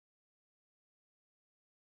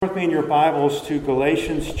With me in your Bibles to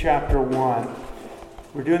Galatians chapter 1.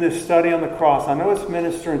 We're doing this study on the cross. I know it's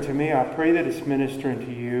ministering to me. I pray that it's ministering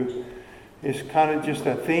to you. It's kind of just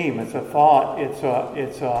a theme. It's a thought.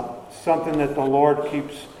 It's something that the Lord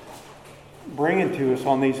keeps bringing to us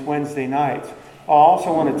on these Wednesday nights. I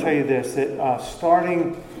also want to tell you this, that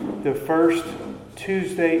starting the first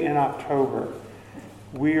Tuesday in October,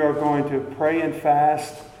 we are going to pray and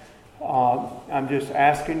fast. I'm just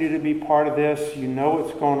asking you to be part of this. You know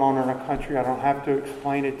what's going on in our country. I don't have to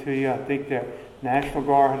explain it to you. I think the National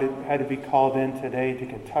Guard had to be called in today to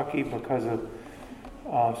Kentucky because of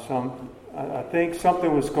I think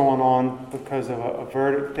something was going on because of a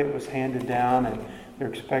verdict that was handed down, and they're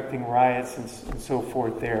expecting riots and so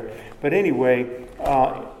forth there. But anyway,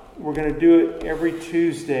 we're going to do it every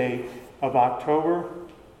Tuesday of October,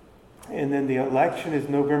 and then the election is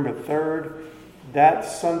November 3rd. That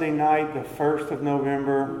Sunday night, the 1st of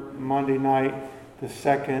November, Monday night, the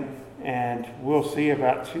 2nd, and we'll see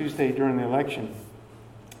about Tuesday during the election.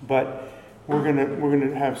 But we're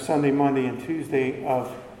gonna have Sunday, Monday, and Tuesday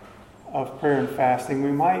of prayer and fasting.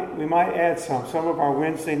 We might add some of our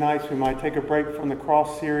Wednesday nights. We might take a break from the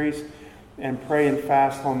Cross series and pray and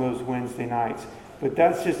fast on those Wednesday nights. But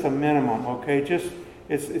that's just a minimum, okay?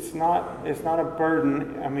 It's not a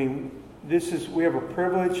burden. I mean, we have a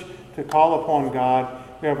privilege to call upon God.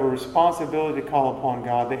 We have a responsibility to call upon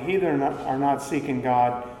God. The heathen are not seeking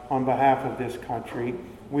God on behalf of this country.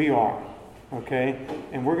 We are. Okay?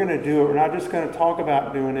 And we're going to do it. We're not just going to talk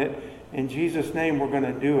about doing it. In Jesus' name, we're going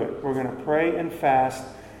to do it. We're going to pray and fast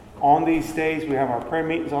on these days. We have our prayer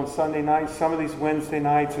meetings on Sunday nights. Some of these Wednesday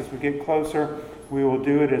nights, as we get closer, we will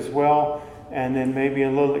do it as well. And then maybe a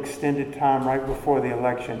little extended time right before the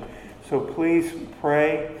election. So please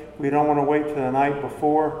pray. We don't want to wait till the night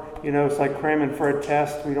before. You know, it's like cramming for a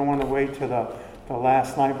test. We don't want to wait till the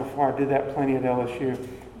last night before. I did that plenty at LSU.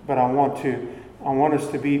 But I want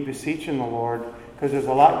us to be beseeching the Lord, because there's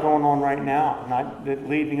a lot going on right now,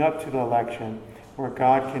 leading up to the election, where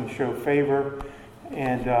God can show favor.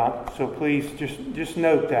 And so please just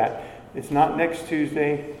note that. It's not next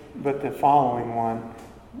Tuesday, but the following one.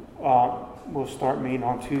 We'll start meeting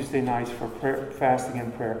on Tuesday nights for prayer, fasting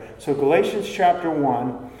and prayer. So Galatians chapter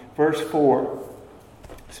 1, verse 4.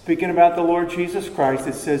 Speaking about the Lord Jesus Christ,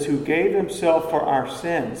 it says, who gave himself for our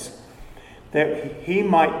sins, that he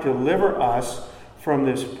might deliver us from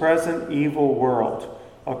this present evil world,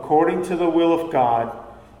 according to the will of God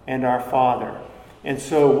and our Father. And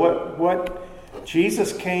so what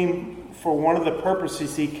Jesus came for, one of the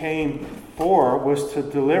purposes he came for, was to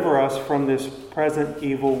deliver us from this present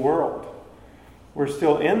evil world. We're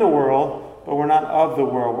still in the world, but we're not of the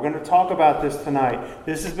world. We're going to talk about this tonight.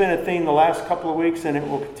 This has been a theme the last couple of weeks, and it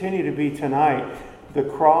will continue to be tonight. The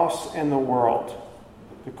cross and the world.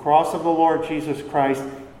 The cross of the Lord Jesus Christ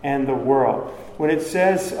and the world. When it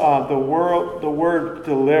says the word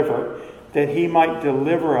deliver, that he might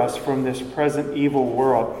deliver us from this present evil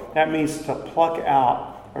world, that means to pluck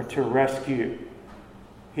out or to rescue.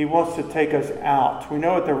 He wants to take us out. We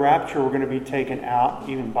know at the rapture we're going to be taken out,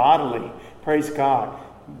 even bodily. Praise God.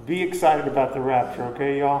 Be excited about the rapture,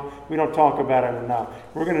 okay, y'all? We don't talk about it enough.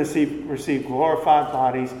 We're going to receive glorified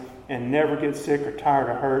bodies and never get sick or tired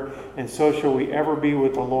or hurt, and so shall we ever be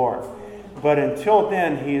with the Lord. But until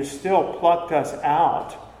then, he has still plucked us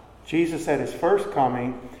out. Jesus at his first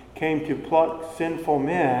coming came to pluck sinful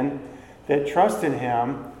men that trust in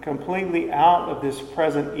him completely out of this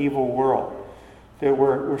present evil world. That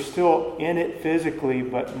we're still in it physically,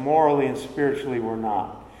 but morally and spiritually we're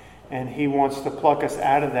not. And he wants to pluck us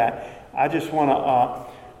out of that. I just want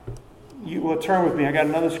to, you will turn with me. I got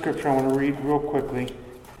another scripture I want to read real quickly.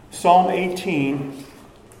 Psalm 18,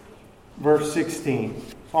 verse 16.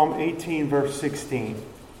 Psalm 18, verse 16.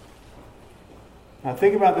 Now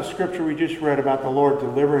think about the scripture we just read about the Lord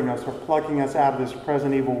delivering us or plucking us out of this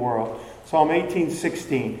present evil world. Psalm 18,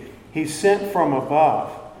 16. He sent from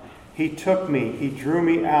above. He took me. He drew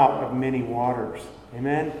me out of many waters.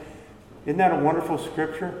 Amen? Isn't that a wonderful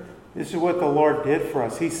scripture? This is what the Lord did for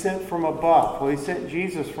us. He sent from above. Well, he sent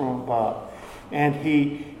Jesus from above. And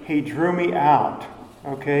he drew me out.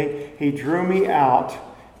 Okay? He drew me out,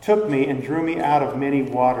 took me and drew me out of many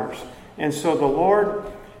waters. And so the Lord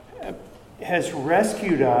has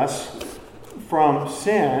rescued us from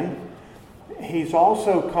sin. He's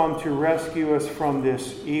also come to rescue us from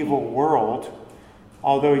this evil world,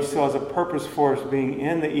 although he still has a purpose for us being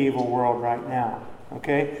in the evil world right now.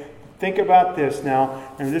 Okay? Think about this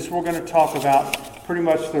now, and this we're going to talk about pretty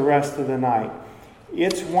much the rest of the night.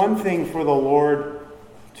 It's one thing for the Lord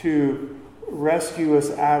to rescue us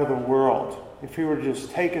out of the world. If he were to just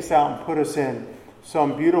take us out and put us in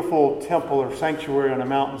some beautiful temple or sanctuary on a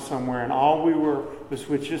mountain somewhere, and all we were was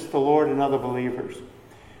with just the Lord and other believers.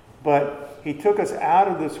 But he took us out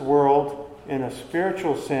of this world in a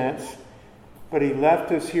spiritual sense, but he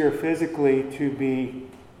left us here physically to be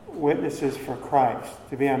witnesses for Christ,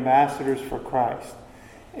 to be ambassadors for Christ.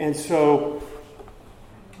 And so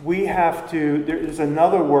we have to, there's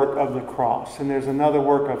another work of the cross, and there's another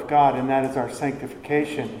work of God, and that is our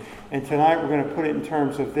sanctification. And tonight we're going to put it in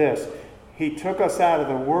terms of this. He took us out of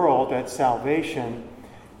the world at salvation,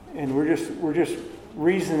 and we're just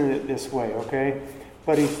reasoning it this way, okay?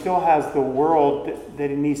 But he still has the world that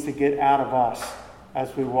he needs to get out of us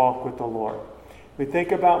as we walk with the Lord. We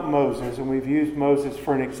think about Moses, and we've used Moses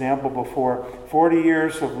for an example before. 40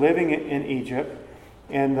 years of living in Egypt,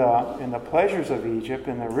 and the pleasures of Egypt,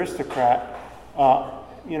 and the aristocrat,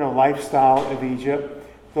 lifestyle of Egypt.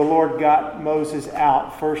 The Lord got Moses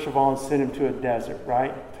out, first of all, and sent him to a desert,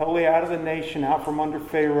 right? Totally out of the nation, out from under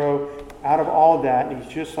Pharaoh, out of all that. And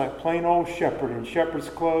he's just like plain old shepherd in shepherd's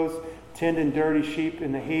clothes, tending dirty sheep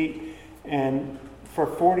in the heat, and for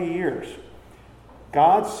 40 years.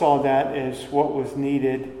 God saw that as what was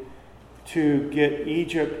needed to get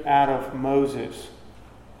Egypt out of Moses.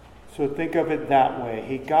 So think of it that way.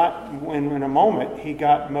 In a moment, he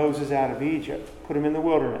got Moses out of Egypt, put him in the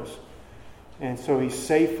wilderness. And so he's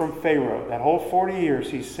safe from Pharaoh. That whole 40 years,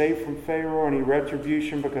 he's safe from Pharaoh and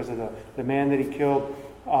retribution because of the man that he killed.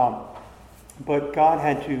 But God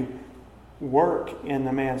had to work in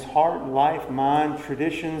the man's heart, life, mind,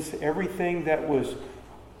 traditions, everything that was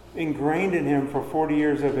ingrained in him for 40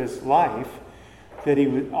 years of his life,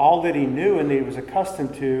 all that he knew and that he was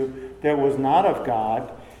accustomed to that was not of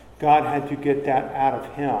God. God had to get that out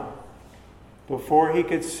of him before he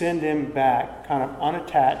could send him back, kind of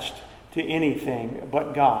unattached to anything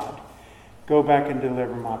but God. Go back and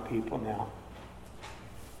deliver my people now.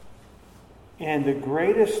 And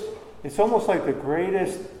it's almost like the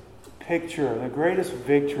greatest picture, the greatest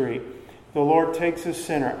victory. The Lord takes a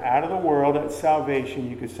sinner out of the world at salvation.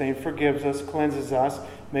 You could say, and forgives us, cleanses us,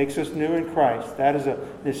 makes us new in Christ. That is an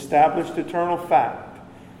established eternal fact.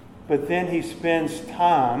 But then he spends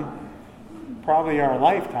time, probably our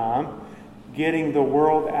lifetime, getting the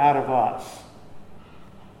world out of us.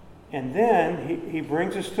 And then he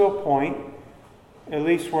brings us to a point, at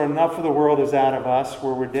least where enough of the world is out of us,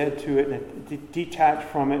 where we're dead to it and detached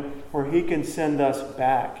from it, where he can send us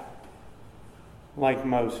back like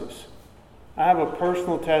Moses. I have a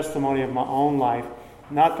personal testimony of my own life,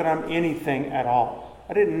 not that I'm anything at all.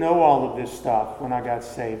 I didn't know all of this stuff when I got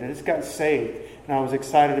saved. I just got saved, and I was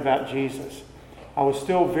excited about Jesus. I was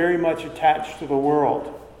still very much attached to the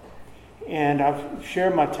world. And I've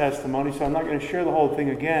shared my testimony, so I'm not going to share the whole thing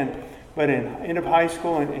again. But in end of high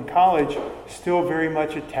school and in college, still very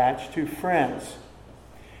much attached to friends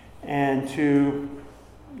and to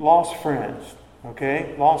lost friends.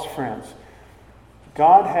 Okay? Lost friends.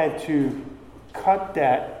 God had to cut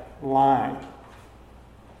that line.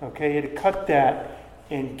 Okay? He had to cut that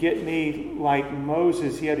and get me like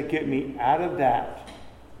Moses. He had to get me out of that.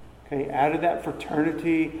 Okay? Out of that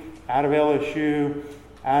fraternity, out of LSU,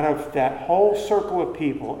 out of that whole circle of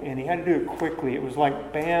people. And he had to do it quickly. It was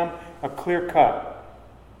like, bam, a clear cut.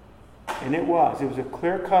 And it was a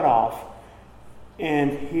clear cut off.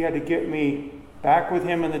 And he had to get me back with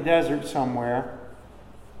him in the desert somewhere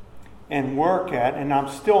and work at, and I'm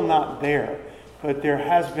still not there, but there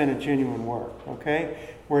has been a genuine work, okay,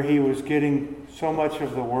 where he was getting so much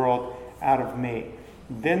of the world out of me.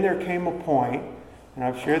 Then there came a point, and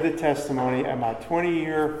I've shared the testimony at my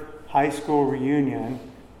 20-year high school reunion,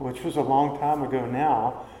 which was a long time ago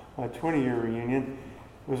now. My 20-year reunion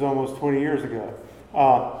was almost 20 years ago.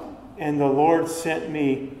 And the Lord sent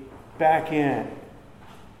me back in.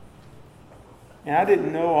 And I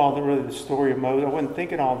didn't know the story of Moses. I wasn't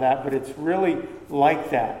thinking all that, but it's really like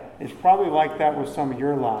that. It's probably like that with some of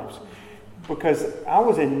your lives. Because I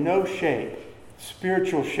was in no shape,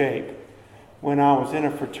 spiritual shape, when I was in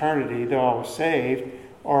a fraternity, though I was saved,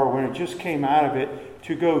 or when it just came out of it,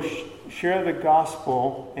 to go share the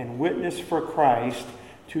gospel and witness for Christ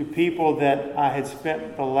to people that I had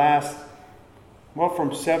spent the last, from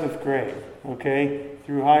 7th grade, okay,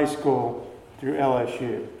 through high school, through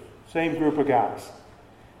LSU. Same group of guys.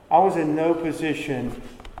 I was in no position,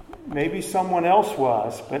 maybe someone else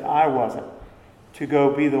was, but I wasn't, to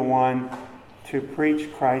go be the one to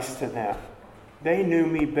preach Christ to them. They knew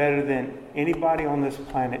me better than anybody on this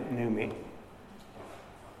planet knew me.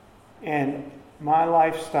 And my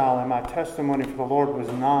lifestyle and my testimony for the Lord was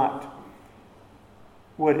not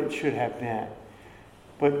what it should have been.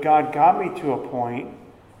 But God got me to a point,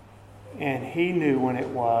 and he knew when it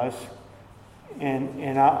was,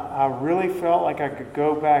 And I really felt like I could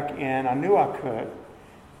go back in. I knew I could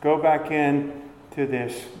go back in to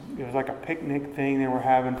this. It was like a picnic thing they were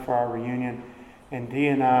having for our reunion. And Dee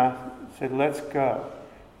and I said, let's go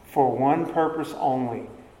for one purpose only.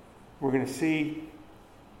 We're going to see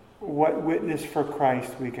what witness for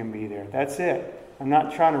Christ we can be there. That's it. I'm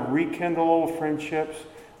not trying to rekindle old friendships.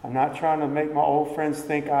 I'm not trying to make my old friends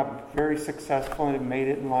think I'm very successful and have made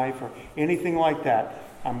it in life or anything like that.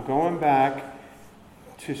 I'm going back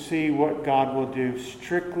to see what God will do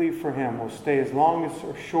strictly for Him. We'll stay as long as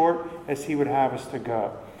or short as He would have us to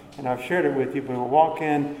go. And I've shared it with you, but we'll walk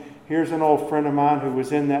in. Here's an old friend of mine who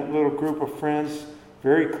was in that little group of friends,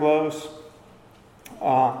 very close.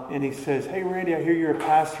 And he says, hey, Randy, I hear you're a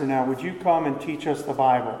pastor now. Would you come and teach us the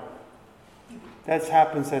Bible? That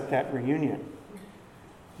happens at that reunion.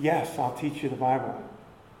 Yes, I'll teach you the Bible.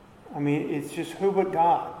 I mean, it's just who but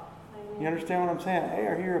God. You understand what I'm saying? Hey,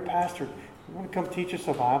 I hear you're a pastor. You want to come teach us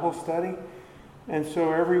a Bible study? And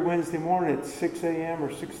so every Wednesday morning at 6 a.m. or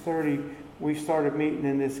 6:30, we started meeting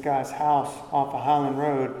in this guy's house off of Highland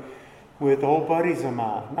Road with old buddies of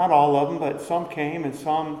mine. Not all of them, but some came and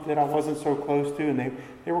some that I wasn't so close to, and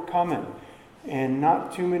they were coming. And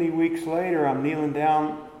not too many weeks later, I'm kneeling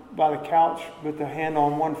down by the couch with a hand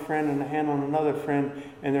on one friend and a hand on another friend,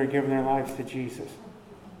 and they're giving their lives to Jesus.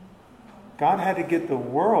 God had to get the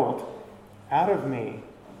world out of me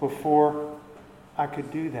before I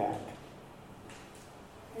could do that.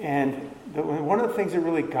 And one of the things that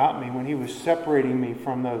really got me when He was separating me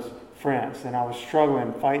from those friends and I was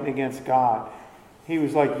struggling, fighting against God, He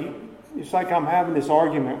was like, it's like I'm having this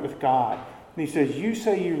argument with God. And He says, you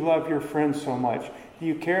say you love your friends so much. Do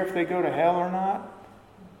you care if they go to hell or not?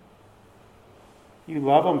 You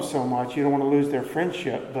love them so much, you don't want to lose their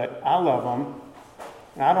friendship, but I love them,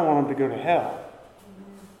 and I don't want them to go to hell.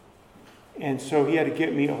 And so He had to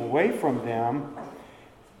get me away from them.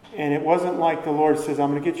 And it wasn't like the Lord says,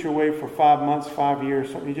 I'm going to get you away for 5 months, 5 years.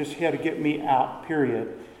 He had to get me out,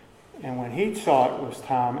 period. And when He saw it was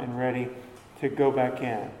time and ready to go back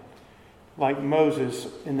in, like Moses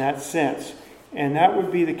in that sense. And that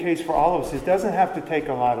would be the case for all of us. It doesn't have to take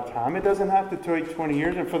a lot of time. It doesn't have to take 20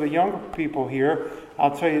 years. And for the younger people here,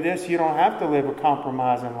 I'll tell you this, you don't have to live a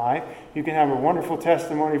compromising life. You can have a wonderful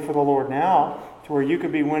testimony for the Lord now to where you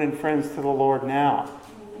could be winning friends to the Lord now.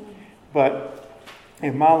 But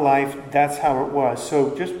in my life, that's how it was.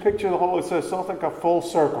 So just picture the whole, it's sort of like a full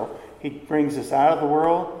circle. He brings us out of the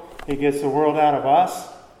world. He gets the world out of us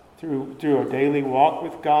through a daily walk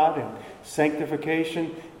with God and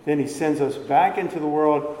sanctification. Then He sends us back into the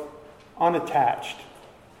world unattached.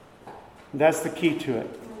 That's the key to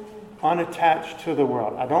it. Unattached to the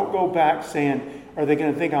world. I don't go back saying, are they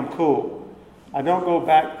going to think I'm cool? I don't go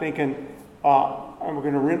back thinking, we're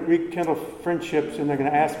going to rekindle friendships and they're going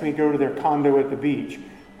to ask me to go to their condo at the beach.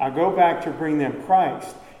 I go back to bring them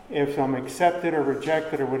Christ. If I'm accepted or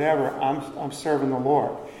rejected or whatever, I'm serving the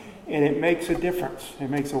Lord. And it makes a difference. It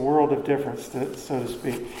makes a world of difference, so to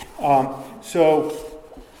speak. So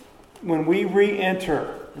when we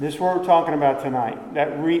re-enter, this is what we're talking about tonight,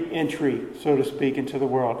 that re-entry, so to speak, into the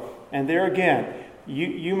world. And there again,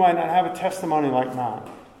 you might not have a testimony like mine.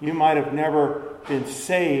 You might have never been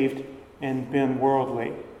saved and been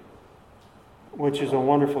worldly, which is a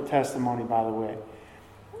wonderful testimony, by the way.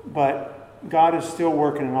 But God is still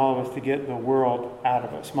working in all of us to get the world out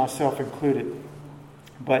of us, myself included.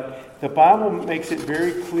 But the Bible makes it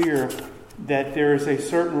very clear that there is a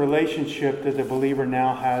certain relationship that the believer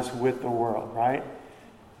now has with the world, right?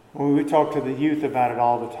 When we talk to the youth about it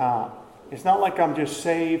all the time. It's not like I'm just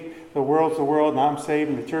saved, the world's the world, and I'm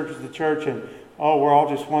saved, and the church is the church, and we're all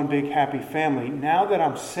just one big happy family. Now that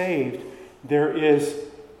I'm saved, there is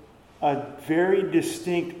a very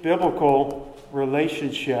distinct biblical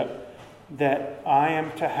relationship that I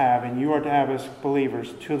am to have, and you are to have as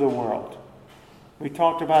believers, to the world. We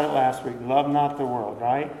talked about it last week. Love not the world,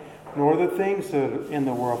 right? Nor the things that are in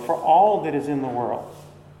the world, for all that is in the world.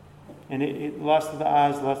 And lust of the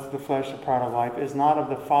eyes, lust of the flesh, the pride of life is not of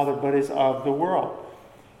the Father, but is of the world.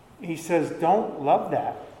 He says, don't love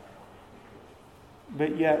that.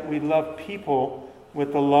 But yet we love people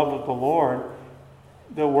with the love of the Lord,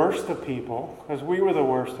 the worst of people, because we were the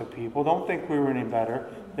worst of people. Don't think we were any better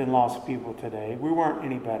than lost people today. We weren't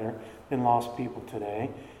any better than lost people today,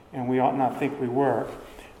 and we ought not think we were.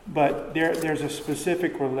 But there's a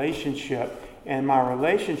specific relationship, and my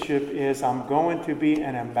relationship is I'm going to be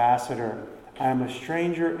an ambassador. I am a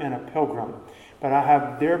stranger and a pilgrim, but I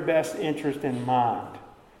have their best interest in mind.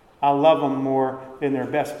 I love them more than their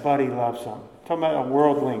best buddy loves them. I'm talking about a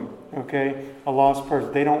worldling, okay? A lost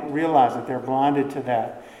person. They don't realize that they're blinded to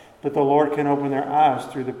that. But the Lord can open their eyes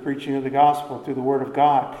through the preaching of the gospel, through the word of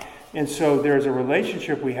God. And so there's a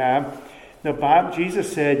relationship we have. The Bible,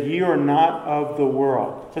 Jesus said, "Ye are not of the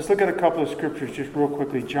world." Let's look at a couple of scriptures just real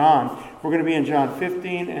quickly. We're going to be in John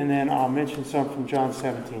 15, and then I'll mention some from John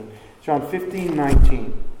 17. John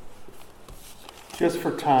 15:19. Just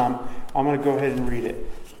for time, I'm going to go ahead and read it.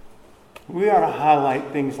 We ought to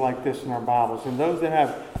highlight things like this in our Bibles. And those that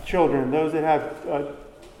have children, those that have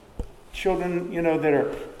children, that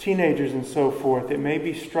are teenagers and so forth, that may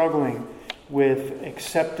be struggling with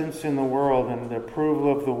acceptance in the world and the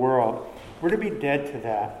approval of the world. We're to be dead to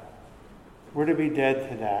that. We're to be dead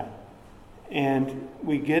to that. And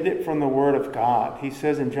we get it from the Word of God. He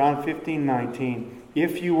says in John 15:19,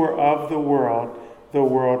 "If you were of the world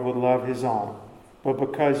would love his own. But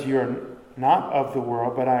because you are not of the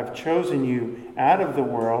world, but I have chosen you out of the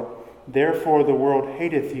world, therefore the world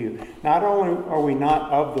hateth you." Not only are we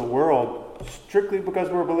not of the world strictly because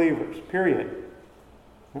we're believers, period.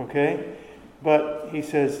 Okay? But he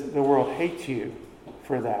says the world hates you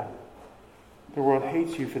for that. The world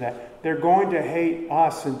hates you for that. They're going to hate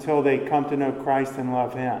us until they come to know Christ and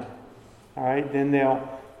love him. All right? Then they'll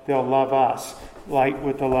love us like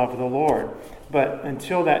with the love of the Lord. But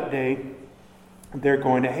until that day, they're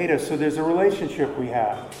going to hate us. So there's a relationship we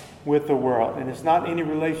have with the world. And it's not any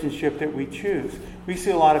relationship that we choose. We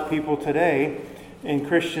see a lot of people today, and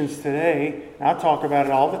Christians today, and I talk about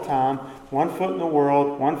it all the time, one foot in the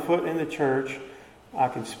world, one foot in the church. I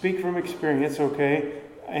can speak from experience, okay?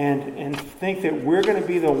 And think that we're going to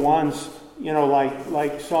be the ones,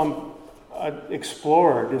 like some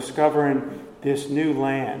explorer discovering this new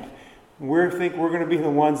land. We think we're going to be the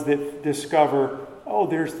ones that discover,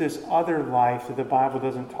 there's this other life that the Bible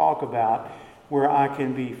doesn't talk about, where I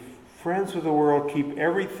can be friends with the world, keep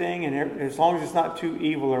everything, and as long as it's not too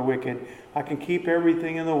evil or wicked, I can keep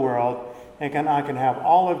everything in the world, and I can have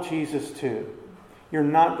all of Jesus too. You're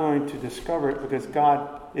not going to discover it because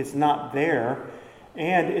God is not there,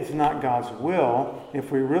 and it's not God's will.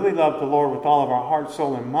 If we really love the Lord with all of our heart,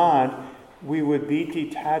 soul, and mind, we would be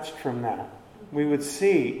detached from that. We would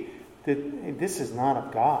see that this is not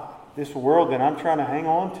of God. This world that I'm trying to hang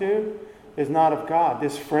on to is not of God.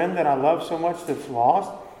 This friend that I love so much that's lost,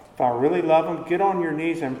 if I really love him, get on your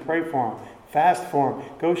knees and pray for him. Fast for them.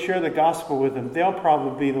 Go share the gospel with them. They'll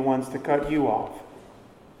probably be the ones to cut you off.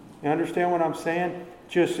 You understand what I'm saying?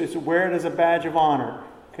 Just wear it as a badge of honor.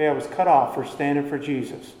 Okay, I was cut off for standing for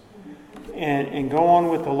Jesus. And go on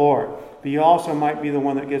with the Lord. But you also might be the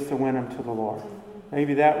one that gets to win them to the Lord.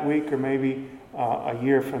 Maybe that week or maybe a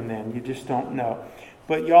year from then. You just don't know.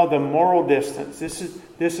 But y'all, the moral distance. This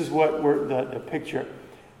is what we're the picture.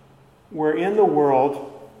 We're in the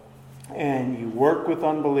world, and you work with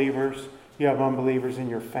unbelievers. You have unbelievers in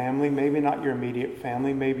your family, maybe not your immediate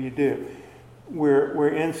family, maybe you do. We're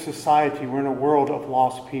in society, we're in a world of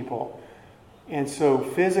lost people. And so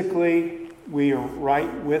physically, we are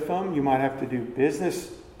right with them. You might have to do business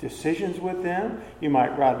decisions with them. You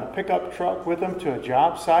might ride in a pickup truck with them to a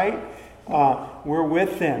job site. We're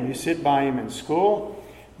with them. You sit by them in school.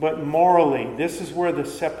 But morally, this is where the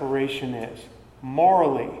separation is.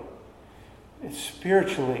 Morally, and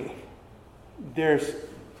spiritually, there's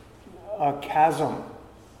a chasm,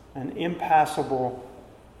 an impassable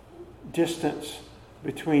distance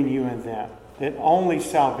between you and them that only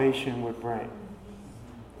salvation would bring.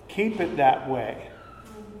 Keep it that way.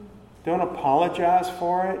 Don't apologize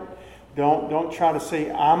for it. Don't try to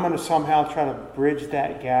say, I'm going to somehow try to bridge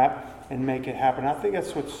that gap and make it happen. I think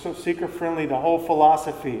that's what's so seeker-friendly, the whole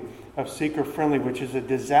philosophy of seeker-friendly, which is a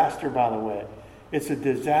disaster, by the way. It's a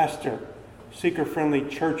disaster. Seeker-friendly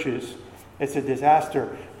churches, it's a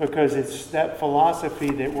disaster because it's that philosophy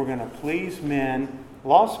that we're going to please men,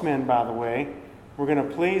 lost men, by the way. We're going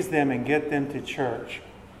to please them and get them to church.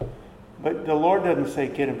 But the Lord doesn't say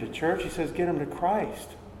get them to church. He says get them to Christ.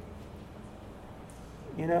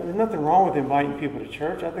 There's nothing wrong with inviting people to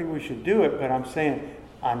church. I think we should do it. But I'm saying,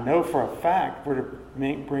 I know for a fact we're to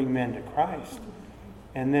bring men to Christ.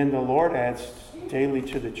 And then the Lord adds daily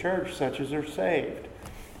to the church such as are saved.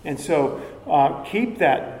 And so keep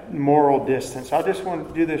that moral distance. I just want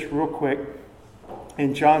to do this real quick.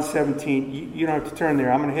 In John 17, you don't have to turn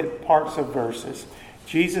there. I'm going to hit parts of verses.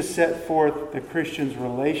 Jesus set forth the Christian's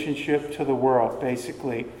relationship to the world,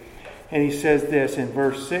 basically. And he says this in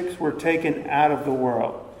verse 6, we're taken out of the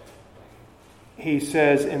world. He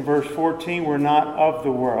says in verse 14, we're not of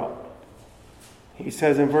the world. He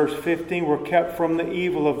says in verse 15, we're kept from the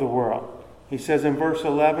evil of the world. He says in verse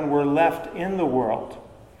 11, we're left in the world.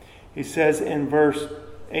 He says in verses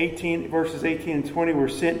 18 and 20, we're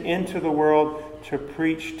sent into the world to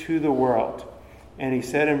preach to the world. And he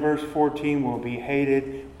said in verse 14, will be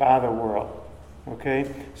hated by the world. Okay?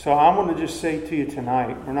 So I want to just say to you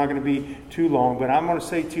tonight, we're not going to be too long, but I'm going to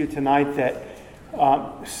say to you tonight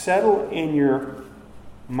that settle in your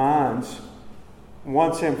minds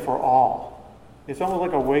once and for all. It's almost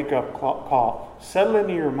like a wake-up call. Settle it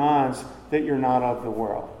in your minds that you're not of the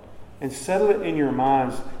world. And settle it in your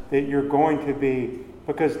minds that you're going to be,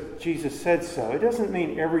 because Jesus said so. It doesn't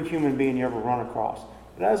mean every human being you ever run across.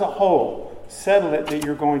 But as a whole, settle it that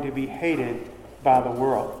you're going to be hated by the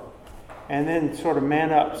world. And then sort of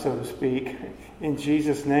man up, so to speak, in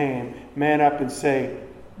Jesus' name. Man up and say,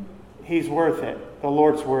 He's worth it. The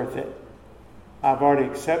Lord's worth it. I've already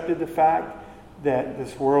accepted the fact that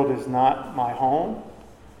this world is not my home.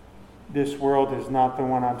 This world is not the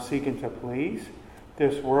one I'm seeking to please.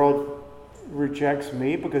 This world rejects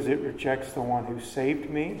me because it rejects the one who saved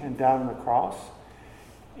me and died on the cross.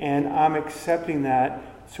 And I'm accepting that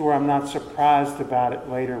so where I'm not surprised about it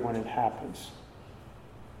later when it happens.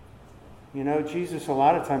 You know, Jesus a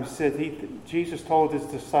lot of times said, Jesus told his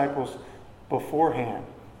disciples beforehand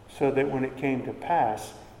so that when it came to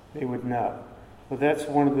pass, they would know. Well, that's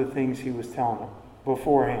one of the things he was telling them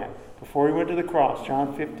beforehand. Before he went to the cross,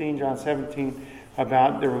 John 15, John 17,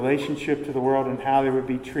 about the relationship to the world and how they would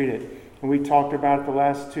be treated. And we talked about it the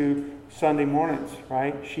last 2 Sunday mornings,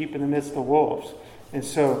 right? Sheep in the midst of wolves. And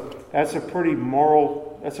so that's a pretty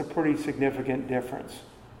significant difference.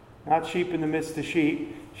 Not sheep in the midst of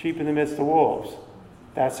sheep, sheep in the midst of wolves.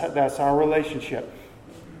 That's our relationship.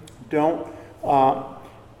 The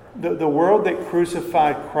world that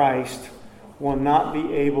crucified Christ will not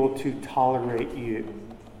be able to tolerate you.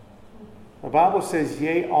 The Bible says,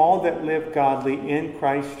 yea, all that live godly in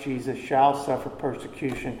Christ Jesus shall suffer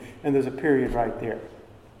persecution. And there's a period right there.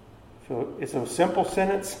 So it's a simple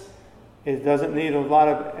sentence. It doesn't need a lot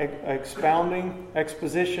of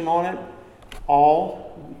exposition on it.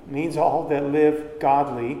 All means all that live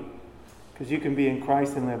godly. Because you can be in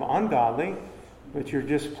Christ and live ungodly. But you're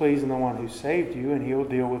just pleasing the one who saved you, and he'll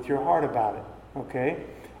deal with your heart about it. Okay?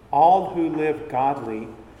 All who live godly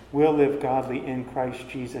will live godly in Christ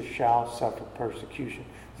Jesus shall suffer persecution.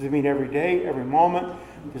 Does it mean every day, every moment?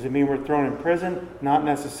 Does it mean we're thrown in prison? Not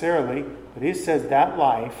necessarily. But he says that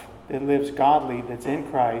life that lives godly, that's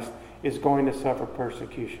in Christ, is going to suffer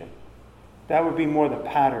persecution. That would be more the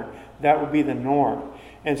pattern. That would be the norm.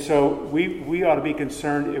 And so we ought to be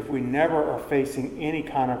concerned if we never are facing any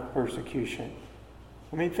kind of persecution.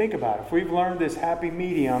 I mean, think about it. If we've learned this happy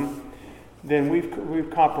medium, then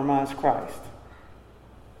we've compromised Christ.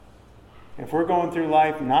 If we're going through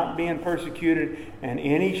life not being persecuted in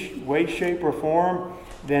any way, shape, or form,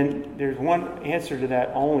 then there's one answer to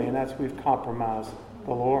that only, and that's we've compromised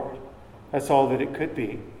the Lord. That's all that it could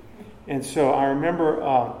be. And so I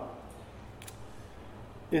remember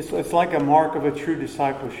it's like a mark of a true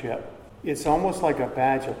discipleship. It's almost like a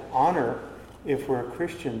badge of honor if we're a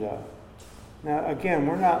Christian, though. Now, again,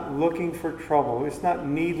 we're not looking for trouble. It's not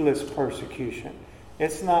needless persecution.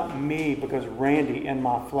 It's not me because Randy in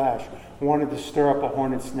my flesh wanted to stir up a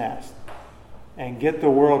hornet's nest and get the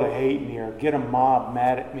world to hate me or get a mob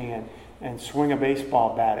mad at me and swing a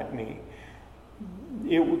baseball bat at me.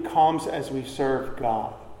 It comes as we serve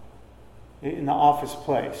God in the office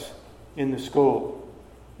place, in the school,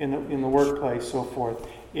 in the workplace, so forth.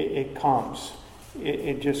 It comes.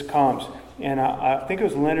 It just comes. And I think it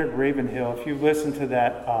was Leonard Ravenhill. If you listen to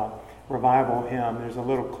that revival hymn, there's a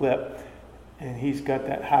little clip, and he's got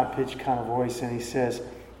that high-pitched kind of voice, and he says,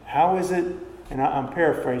 how is it, and I'm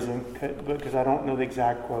paraphrasing because I don't know the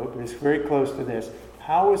exact quote, but it's very close to this.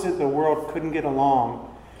 How is it the world couldn't get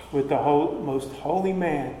along with the most holy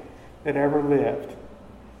man that ever lived,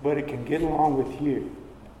 but it can get along with you?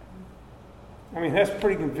 I mean, that's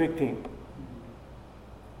pretty convicting.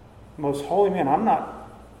 Most holy man, I'm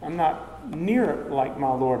not near like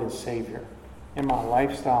my Lord and Savior in my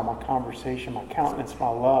lifestyle, my conversation, my countenance, my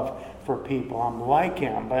love for people. I'm like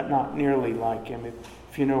him, but not nearly like him,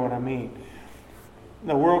 if you know what I mean.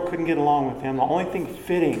 The world couldn't get along with him. The only thing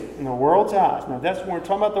fitting in the world's eyes, now that's when we're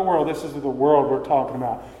talking about the world, this is the world we're talking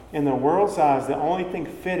about. In the world's eyes, the only thing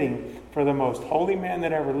fitting for the most holy man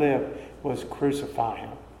that ever lived was crucify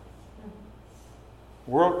him.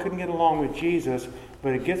 The world couldn't get along with Jesus,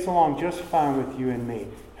 but it gets along just fine with you and me.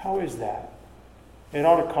 How is that? It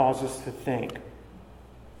ought to cause us to think.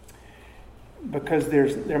 Because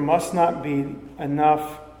there must not be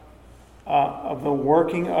enough of the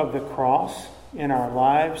working of the cross in our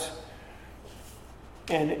lives,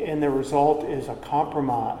 and the result is a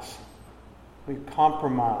compromise. We've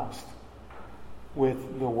compromised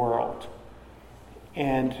with the world.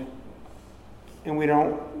 And And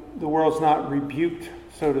the world's not rebuked,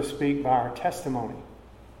 so to speak, by our testimony.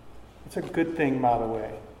 It's a good thing, by the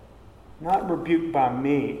way. Not rebuked by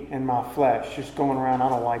me and my flesh, just going around, I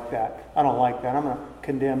don't like that. I'm going to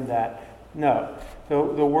condemn that. No,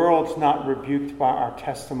 the world's not rebuked by our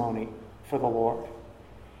testimony for the Lord.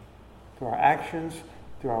 Through our actions,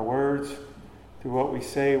 through our words, through what we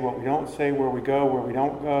say, what we don't say, where we go, where we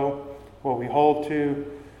don't go, what we hold to,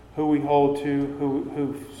 who we hold to,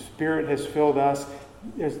 who Spirit has filled us.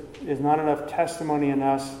 There's not enough testimony in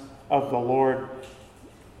us of the Lord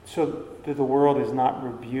so that the world is not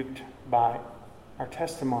rebuked by our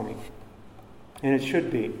testimony. And it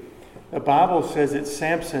should be. The Bible says that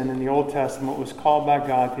Samson in the Old Testament was called by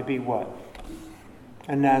God to be what?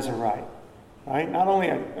 A Nazirite. Right? Not only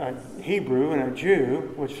a Hebrew and a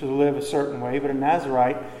Jew, which should live a certain way, but a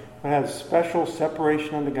Nazirite would have special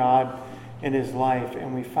separation unto God in his life.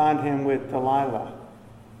 And we find him with Delilah,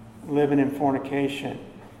 living in fornication.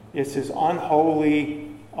 It's his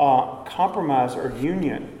unholy compromise or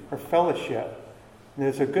union or fellowship. And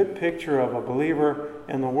there's a good picture of a believer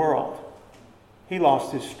in the world. He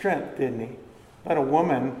lost his strength, didn't he? Let a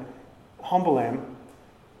woman humble him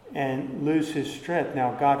and lose his strength.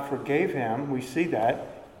 Now, God forgave him. We see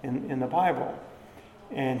that in the Bible.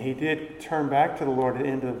 And he did turn back to the Lord at the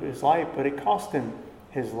end of his life, but it cost him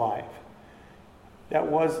his life. That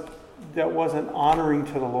wasn't honoring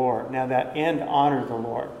to the Lord. Now, that end honored the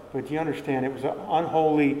Lord. But you understand, it was an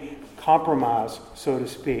unholy compromise, so to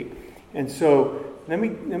speak. And so, let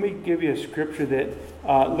me give you a scripture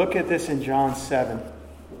that, look at this in John 7,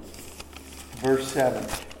 verse 7.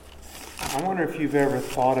 I wonder if you've ever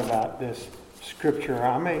thought about this scripture.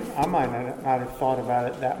 I might not have thought about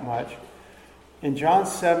it that much. In John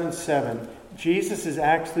 7:7, Jesus is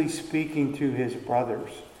actually speaking to his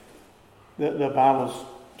brothers. The Bible's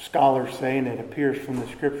scholars say, and it appears from the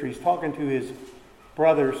scripture, he's talking to his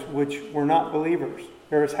brothers, which were not believers.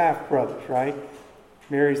 They're his half-brothers, right?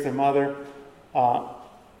 Mary's their mother.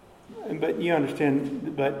 But you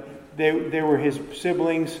understand, but they were his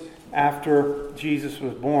siblings after Jesus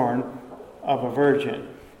was born of a virgin.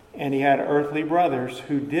 And he had earthly brothers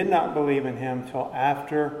who did not believe in him till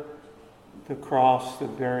after the cross, the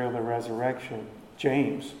burial, the resurrection.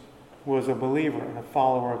 James was a believer and a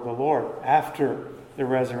follower of the Lord after the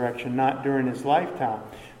resurrection, not during his lifetime.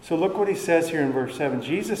 So look what he says here in verse 7.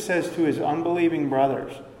 Jesus says to his unbelieving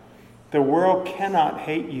brothers, "The world cannot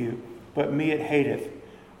hate you, but me it hateth,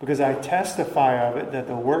 because I testify of it that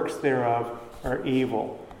the works thereof are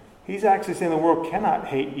evil." He's actually saying the world cannot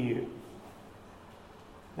hate you.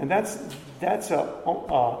 And that's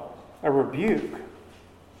a rebuke.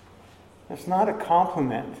 It's not a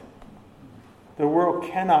compliment. The world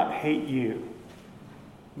cannot hate you,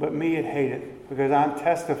 but me it hateth, because I'm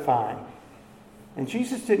testifying. And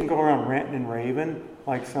Jesus didn't go around ranting and raving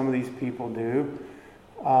like some of these people do.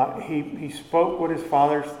 He spoke what his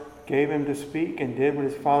Father gave him to speak and did what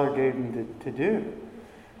his Father gave him to do.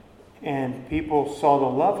 And people saw the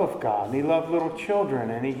love of God. And he loved little children.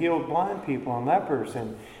 And he healed blind people and lepers.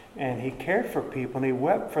 And he cared for people. And he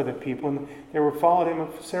wept for the people. And they were followed him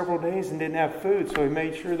for several days and didn't have food. So he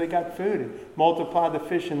made sure they got food and multiplied the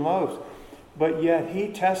fish and loaves. But yet he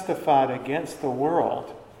testified against the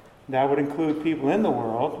world. That would include people in the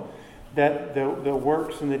world. That the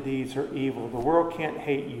works and the deeds are evil. The world can't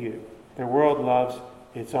hate you. The world loves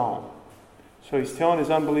its own. So he's telling his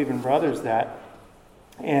unbelieving brothers that.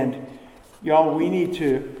 And y'all, we need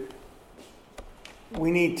to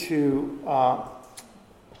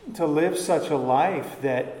live such a life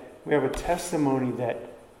that we have a testimony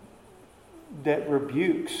that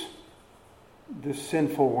rebukes the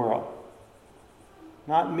sinful world.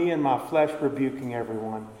 Not me and my flesh rebuking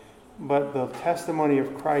everyone, but the testimony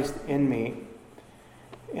of Christ in me.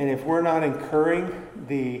 And if we're not incurring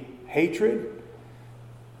the hatred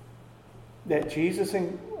that Jesus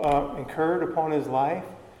incurred upon his life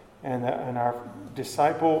and our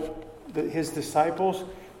his disciples,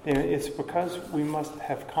 then it's because we must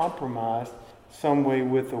have compromised some way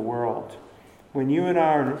with the world. When you and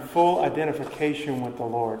I are in full identification with the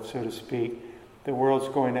Lord, so to speak, the world's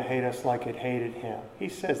going to hate us like it hated him. He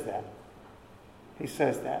says that. He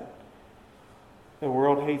says that. The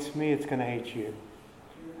world hates me, it's going to hate you.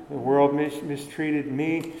 The world mistreated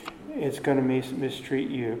me, it's going to mistreat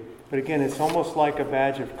you. But again, it's almost like a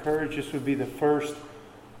badge of courage. This would be the first,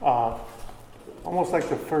 almost like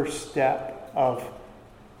the first step of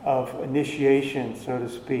initiation, so to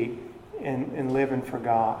speak, in living for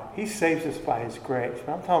God. He saves us by his grace. And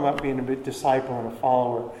I'm talking about being a disciple and a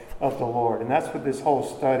follower of the Lord. And that's what this whole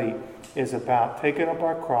study is about. Taking up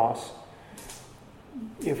our cross.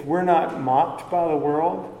 If we're not mocked by the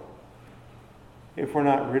world, if we're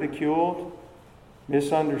not ridiculed,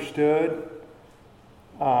 misunderstood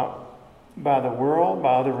by the world,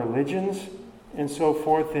 by other religions, and so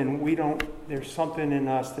forth, then there's something in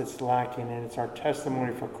us that's lacking, and it's our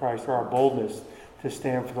testimony for Christ, or our boldness to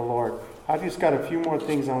stand for the Lord. I've just got a few more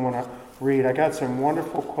things I want to read. I got some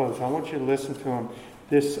wonderful quotes. I want you to listen to them.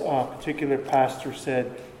 This particular pastor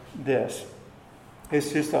said this.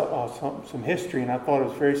 It's just some history, and I thought it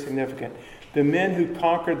was very significant. The men who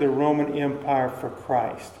conquered the Roman Empire for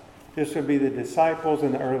Christ. This would be the disciples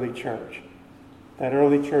in the early church, that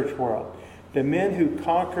early church world. The men who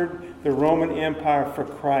conquered the Roman Empire for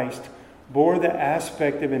Christ bore the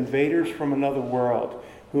aspect of invaders from another world,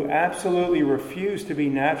 who absolutely refused to be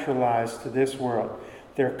naturalized to this world.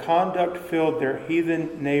 Their conduct filled their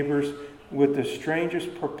heathen neighbors with the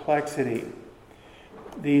strangest perplexity.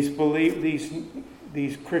 These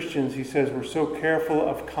Christians, he says, were so careful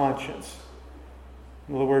of conscience.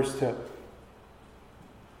 In other words,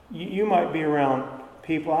 you might be around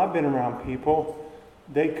people, I've been around people,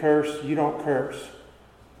 they curse, you don't curse.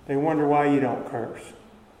 They wonder why you don't curse.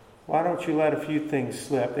 Why don't you let a few things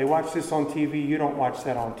slip? They watch this on TV, you don't watch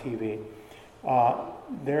that on TV.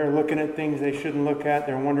 They're looking at things they shouldn't look at.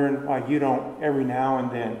 They're wondering why you don't every now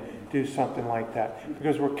and then do something like that.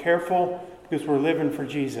 Because we're careful, because we're living for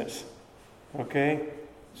Jesus. Okay?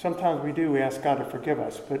 Sometimes we do, we ask God to forgive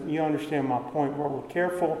us. But you understand my point, where we're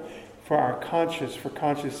careful for our conscience, for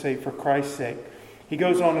conscience sake, for Christ's sake. He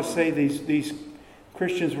goes on to say these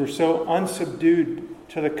Christians were so unsubdued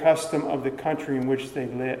to the custom of the country in which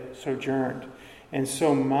they sojourned, and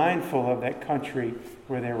so mindful of that country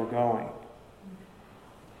where they were going.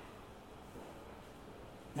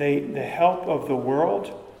 The help of the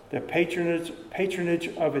world, the patronage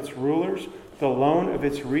of its rulers, the loan of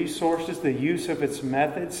its resources, the use of its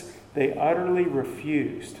methods, they utterly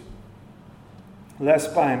refused,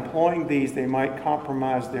 lest by employing these they might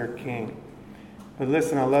compromise their king. But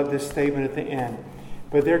listen, I love this statement at the end.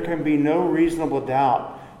 But there can be no reasonable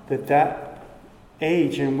doubt that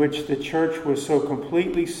age in which the church was so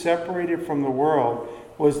completely separated from the world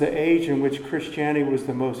was the age in which Christianity was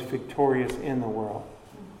the most victorious in the world.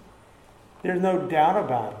 There's no doubt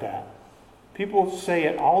about that. People say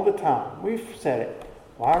it all the time. We've said it.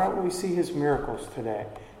 Why don't we see his miracles today?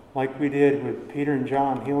 Like we did with Peter and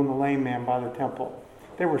John healing the lame man by the temple.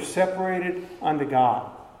 They were separated unto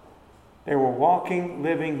God. They were walking,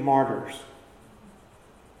 living martyrs.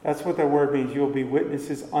 That's what that word means. You'll be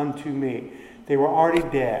witnesses unto me. They were already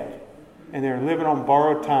dead, and they were living on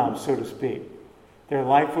borrowed time, so to speak. Their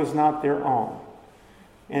life was not their own.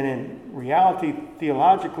 And in reality,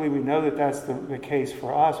 theologically, we know that that's the case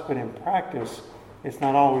for us, but in practice, it's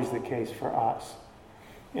not always the case for us.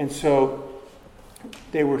 And so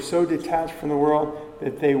they were so detached from the world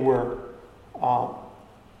that they were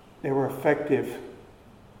effective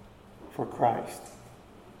for Christ.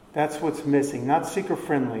 That's what's missing. Not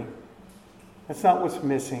seeker-friendly. That's not what's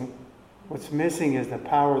missing. What's missing is the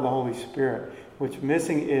power of the Holy Spirit. What's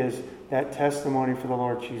missing is that testimony for the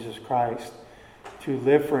Lord Jesus Christ. To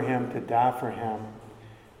live for him, to die for him.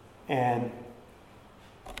 And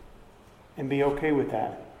be okay with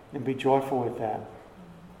that. And be joyful with that.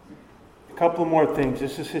 A couple more things.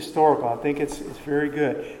 This is historical. I think it's very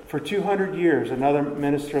good. For 200 years, another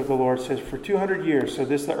minister of the Lord says, for 200 years, so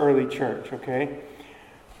this is the early church, okay?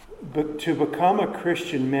 But to become a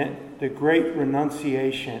Christian meant the great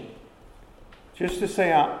renunciation. Just to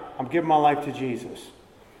say, I'm giving my life to Jesus.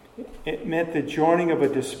 It meant the joining of a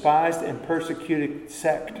despised and persecuted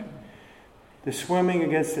sect. The swimming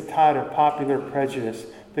against the tide of popular prejudice.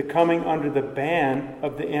 The coming under the ban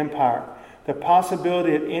of the empire. The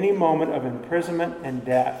possibility at any moment of imprisonment and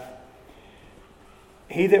death.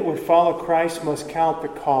 He that would follow Christ must count the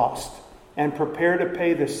cost and prepare to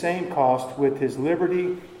pay the same cost with his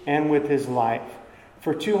liberty and with his life.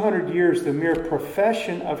 For 200 years, the mere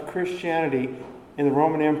profession of Christianity in the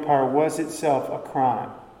Roman Empire was itself a crime.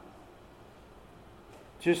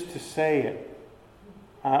 Just to say it,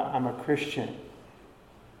 I'm a Christian,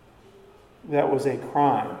 that was a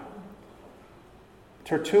crime.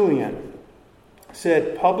 Tertullian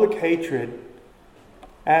said, public hatred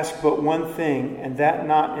asked but one thing, and that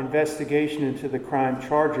not investigation into the crime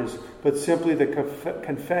charges, but simply the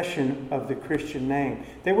confession of the Christian name.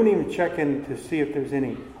 They wouldn't even check in to see if there's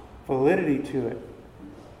any validity to it.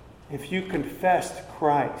 If you confessed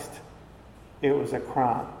Christ, it was a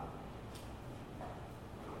crime.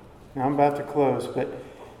 Now I'm about to close, but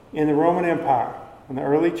in the Roman Empire, in the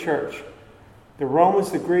early church, the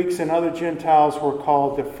Romans, the Greeks, and other Gentiles were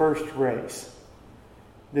called the first race.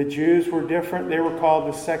 The Jews were different. They were called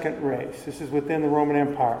the second race. This is within the Roman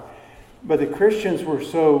Empire. But the Christians were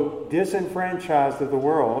so disenfranchised of the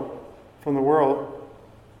world, from the world,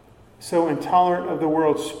 so intolerant of the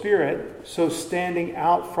world's spirit, so standing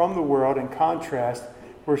out from the world in contrast,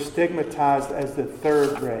 were stigmatized as the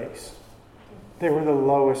third race. They were the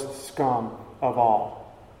lowest scum of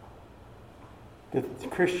all. The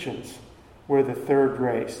Christians were the third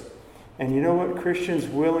race. And you know what? Christians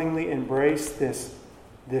willingly embraced this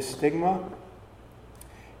stigma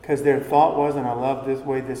because their thought was, and I love this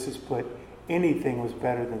way this is put, anything was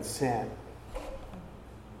better than sin.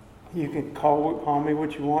 You can call me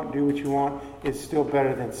what you want, do what you want. It's still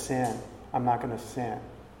better than sin. I'm not going to sin.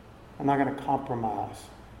 I'm not going to compromise.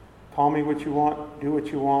 Call me what you want, do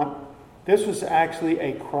what you want. This was actually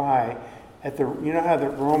a cry at you know how the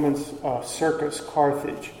Romans circus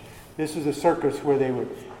Carthage. This was a circus where they would,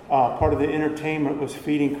 part of the entertainment was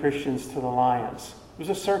feeding Christians to the lions. It was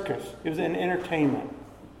a circus. It was an entertainment.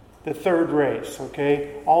 The third race,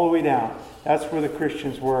 okay? All the way down. That's where the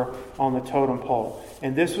Christians were on the totem pole.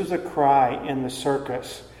 And this was a cry in the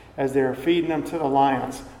circus as they were feeding them to the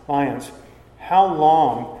lions. How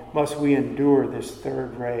long must we endure this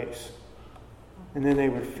third race? And then they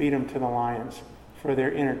would feed them to the lions for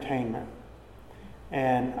their entertainment.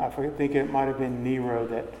 And I think it might have been Nero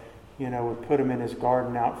that, would put them in his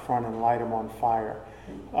garden out front and light them on fire.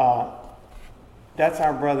 That's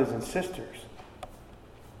our brothers and sisters.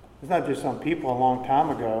 It's not just some people a long time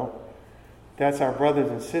ago. That's our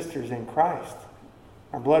brothers and sisters in Christ.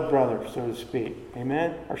 Our blood brothers, so to speak.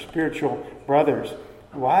 Amen? Our spiritual brothers.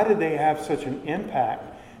 Why did they have such an impact?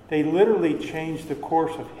 They literally changed the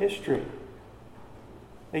course of history.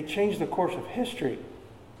 They changed the course of history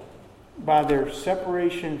by their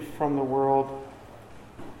separation from the world,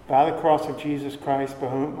 by the cross of Jesus Christ, by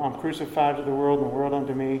whom I'm crucified to the world and the world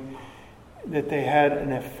unto me, that they had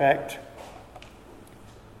an effect.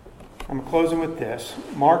 I'm closing with this.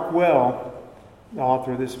 Mark Well, the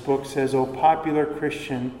author of this book, says, "O popular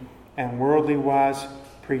Christian and worldly wise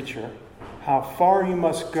preacher, how far you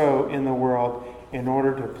must go in the world in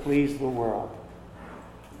order to please the world."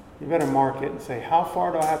 You better mark it and say, how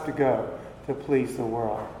far do I have to go to please the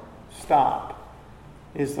world? Stop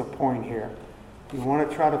is the point here. You want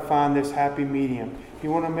to try to find this happy medium.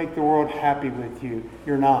 You want to make the world happy with you.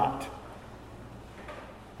 You're not.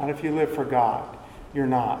 Not if you live for God. You're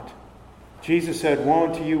not. Jesus said, "Woe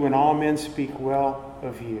unto you when all men speak well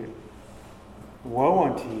of you." Woe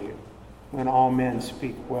unto you when all men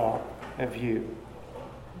speak well of you.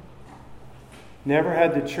 Never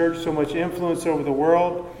had the church so much influence over the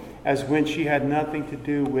world as when she had nothing to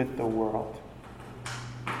do with the world.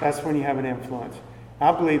 That's when you have an influence.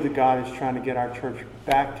 I believe that God is trying to get our church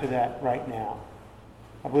back to that right now.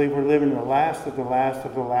 I believe we're living in the last of the last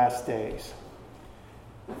of the last days.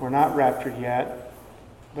 We're not raptured yet,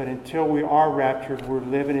 but until we are raptured, we're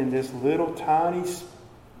living in this little tiny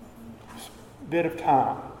bit of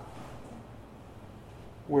time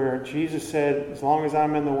where Jesus said, as long as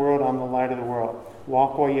I'm in the world, I'm the light of the world.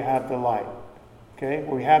 Walk while you have the light. Okay?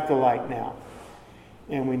 Well, we have the light now.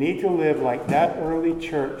 And we need to live like that early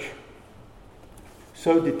church.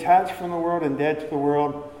 So detached from the world and dead to the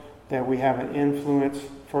world that we have an influence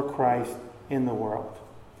for Christ in the world.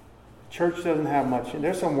 Church doesn't have much. And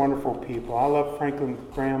there's some wonderful people. I love Franklin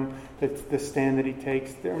Graham, the stand that he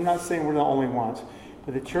takes. I'm not saying we're the only ones.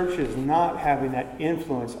 But the church is not having that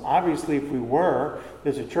influence. Obviously, if we were,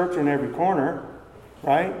 there's a church on every corner,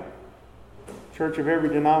 right? Church of every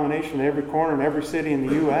denomination, every corner in every city in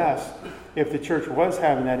the U.S. If the church was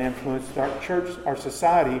having that influence, our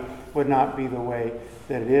society would not be the way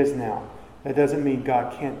that it is now. That doesn't mean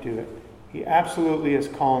God can't do it. He absolutely is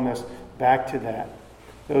calling us back to that.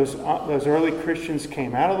 Those early Christians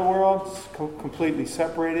came out of the world, completely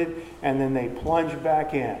separated, and then they plunged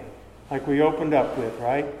back in. Like we opened up with,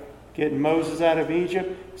 right? Getting Moses out of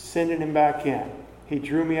Egypt, sending him back in. He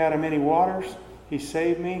drew me out of many waters. He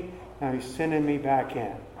saved me. Now he's sending me back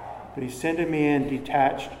in. But he's sending me in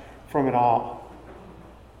detached from it all.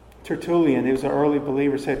 Tertullian, who was an early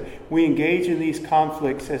believer, said, "We engage in these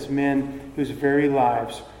conflicts as men whose very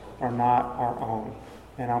lives are not our own."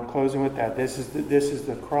 And I'm closing with that. This is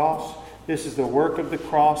the cross. This is the work of the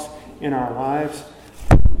cross in our lives.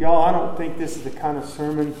 Y'all, I don't think this is the kind of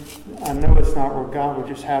sermon, I know it's not where God would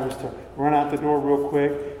just have us to run out the door real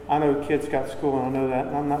quick. I know kids got school, and I know that.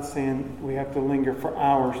 And I'm not saying we have to linger for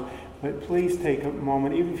hours. But please take a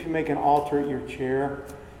moment, even if you make an altar at your chair,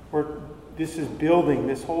 this is building,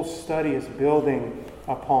 this whole study is building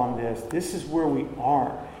upon this. This is where we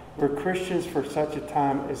are. We're Christians for such a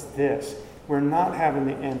time as this. We're not having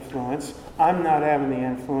the influence. I'm not having the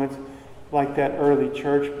influence like that early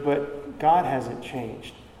church, but God hasn't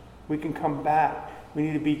changed. We can come back We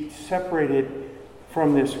need to be separated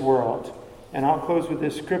from this world. And I'll close with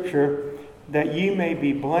this scripture, that ye may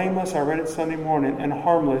be blameless, I read it Sunday morning, and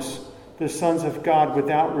harmless, the sons of God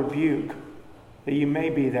without rebuke, that you may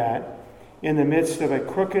be that, in the midst of a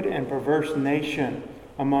crooked and perverse nation,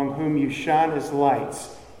 among whom you shine as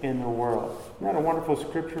lights in the world. Isn't that a wonderful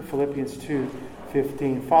scripture? Philippians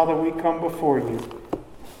 2:15. Father, we come before you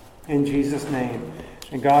in Jesus' name.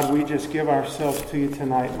 And God, we just give ourselves to you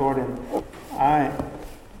tonight, Lord. And I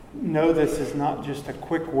know this is not just a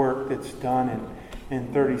quick work that's done in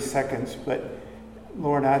 30 seconds, but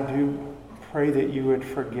Lord, I do pray that you would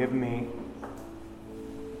forgive me.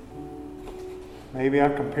 Maybe I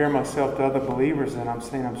compare myself to other believers and I'm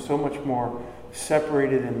saying I'm so much more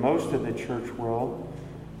separated than most of the church world.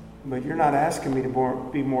 But you're not asking me to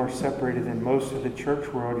be more separated than most of the church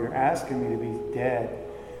world. You're asking me to be dead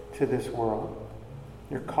to this world.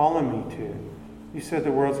 You're calling me to. You said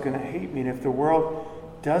the world's going to hate me. And if the world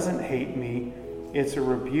doesn't hate me, it's a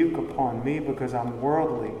rebuke upon me because I'm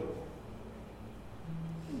worldly.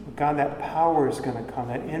 But God, that power is going to come.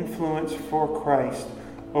 That influence for Christ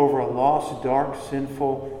over a lost, dark,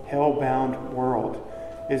 sinful, hell-bound world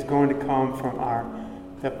is going to come from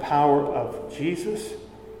the power of Jesus,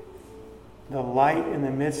 the light in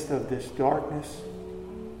the midst of this darkness,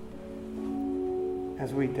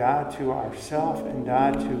 as we die to ourselves and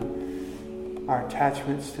die to our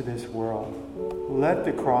attachments to this world. Let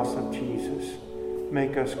the cross of Jesus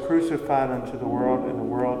make us crucified unto the world and the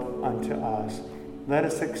world unto us. Let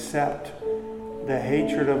us accept the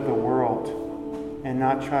hatred of the world and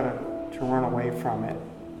not try to run away from it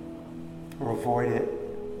or avoid it.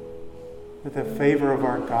 That the favor of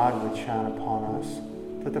our God would shine upon us.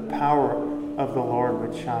 That the power of the Lord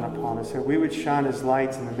would shine upon us. That we would shine as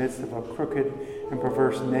lights in the midst of a crooked and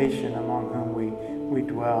perverse nation among whom we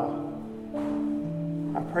dwell.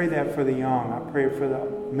 I pray that for the young. I pray for the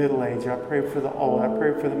middle-aged. I pray for the old. I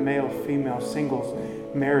pray for the male, female, singles,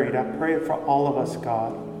 married. I pray for all of us,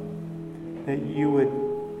 God, that you would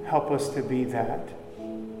help us to be that.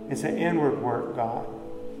 It's an inward work, God.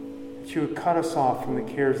 That you would cut us off from the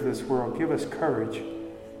cares of this world. Give us courage.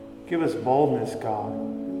 Give us boldness, God.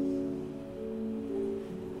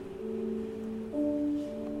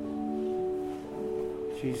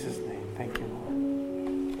 In Jesus' name, thank you, Lord.